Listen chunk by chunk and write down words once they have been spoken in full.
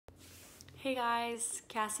Hey guys,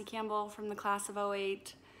 Cassie Campbell from the class of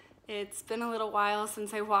 '08. It's been a little while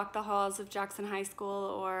since I walked the halls of Jackson High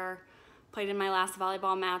School or played in my last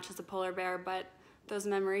volleyball match as a polar bear, but those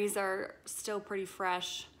memories are still pretty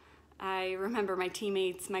fresh. I remember my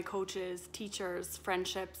teammates, my coaches, teachers,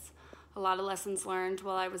 friendships, a lot of lessons learned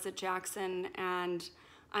while I was at Jackson, and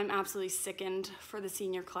I'm absolutely sickened for the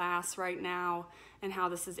senior class right now and how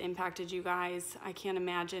this has impacted you guys. I can't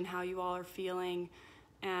imagine how you all are feeling,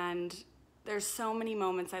 and there's so many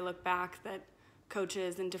moments I look back that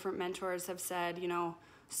coaches and different mentors have said,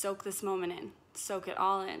 soak this moment in, soak it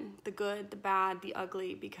all in, the good, the bad, the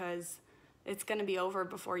ugly, because it's gonna be over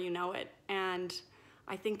before you know it. And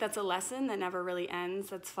I think that's a lesson that never really ends,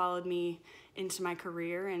 that's followed me into my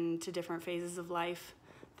career and to different phases of life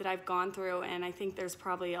that I've gone through. And I think there's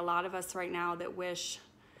probably a lot of us right now that wish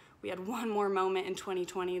we had one more moment in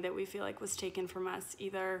 2020 that we feel like was taken from us,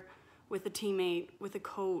 either with a teammate, with a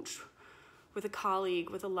coach, with a colleague,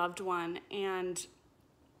 with a loved one. And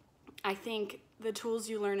I think the tools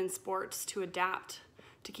you learn in sports to adapt,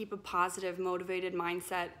 to keep a positive, motivated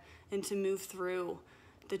mindset, and to move through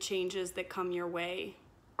the changes that come your way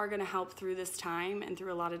are gonna help through this time and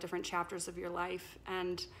through a lot of different chapters of your life.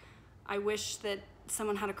 And I wish that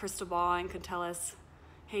someone had a crystal ball and could tell us,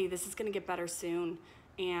 hey, this is gonna get better soon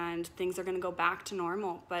and things are gonna go back to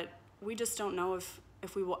normal. But we just don't know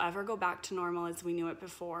if we will ever go back to normal as we knew it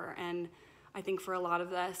before. And I think for a lot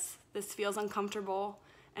of us, this feels uncomfortable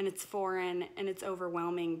and it's foreign and it's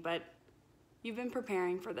overwhelming, but you've been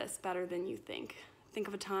preparing for this better than you think. Think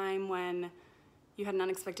of a time when you had an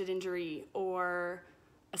unexpected injury or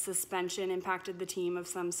a suspension impacted the team of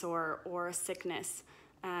some sort, or a sickness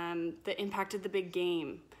that impacted the big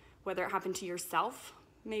game, whether it happened to yourself,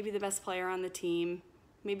 maybe the best player on the team,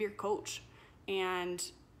 maybe your coach,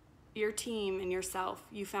 and your team and yourself.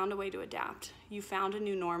 You found a way to adapt. You found a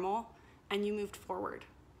new normal and you moved forward.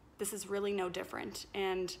 This is really no different.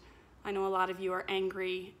 And I know a lot of you are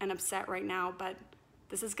angry and upset right now, but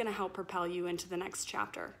this is gonna help propel you into the next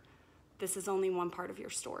chapter. This is only one part of your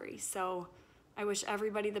story. So I wish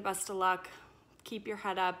everybody the best of luck. Keep your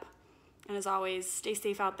head up. And as always, stay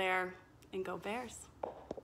safe out there and go Bears.